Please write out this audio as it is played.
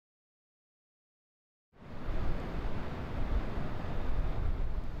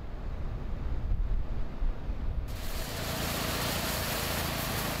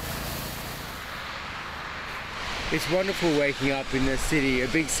It's wonderful waking up in a city, a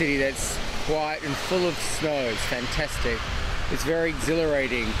big city that's quiet and full of snow. It's fantastic. It's very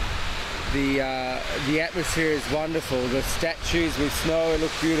exhilarating. The atmosphere is wonderful. The statues with snow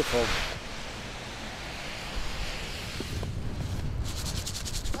look beautiful.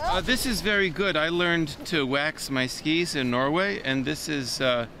 This is very good. I learned to wax my skis in Norway, and this is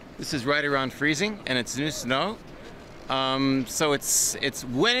right around freezing, and it's new snow. So it's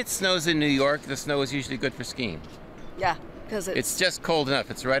when it snows in New York, the snow is usually good for skiing. Yeah, because it's just cold enough.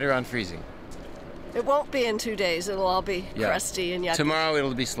 It's right around freezing. It won't be in 2 days. It'll all be crusty and yucky. Tomorrow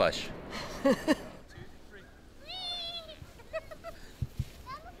it'll be slush.